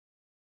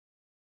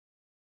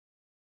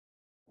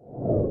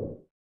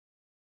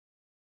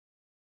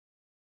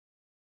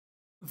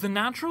The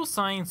Natural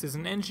Sciences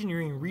and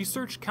Engineering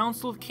Research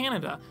Council of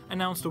Canada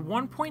announced a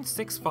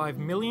 $1.65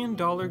 million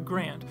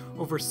grant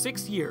over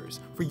 6 years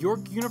for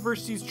York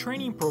University's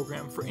training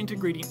program for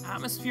integrating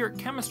atmospheric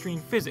chemistry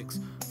and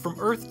physics from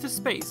Earth to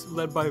space,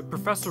 led by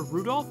Professor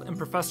Rudolph and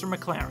Professor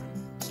McLaren.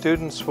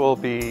 Students will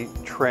be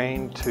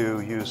trained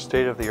to use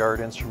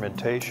state-of-the-art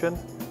instrumentation.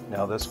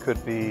 Now this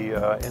could be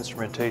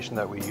instrumentation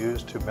that we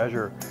use to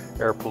measure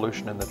air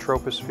pollution in the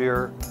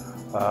troposphere.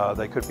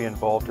 They could be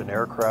involved in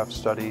aircraft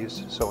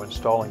studies, so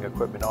installing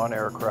equipment on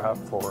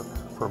aircraft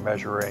for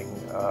measuring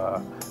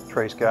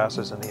trace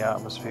gases in the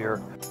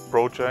atmosphere.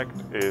 Project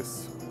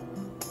is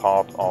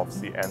part of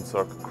the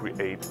NSERC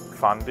Create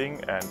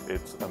funding, and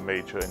it's a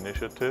major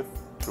initiative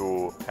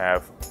to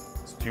have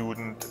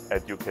student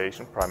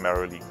education,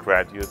 primarily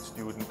graduate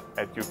student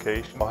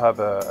education. We'll have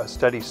a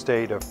steady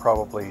state of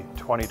probably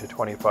 20 to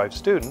 25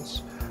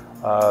 students.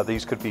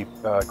 These could be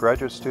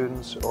graduate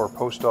students or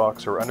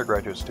postdocs or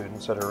undergraduate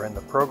students that are in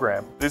the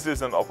program. This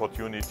is an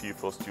opportunity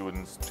for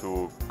students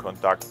to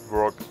conduct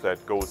work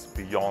that goes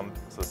beyond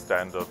the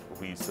standard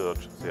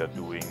research they're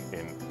doing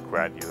in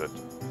graduate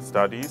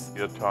studies.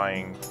 We're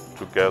tying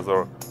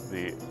together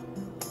the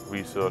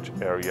research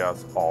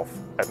areas of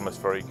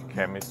atmospheric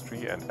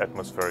chemistry and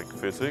atmospheric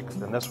physics.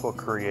 And this will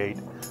create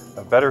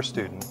a better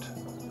student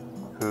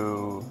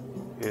who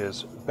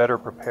is better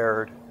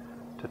prepared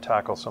to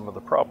tackle some of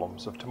the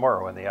problems of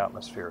tomorrow in the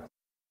atmosphere.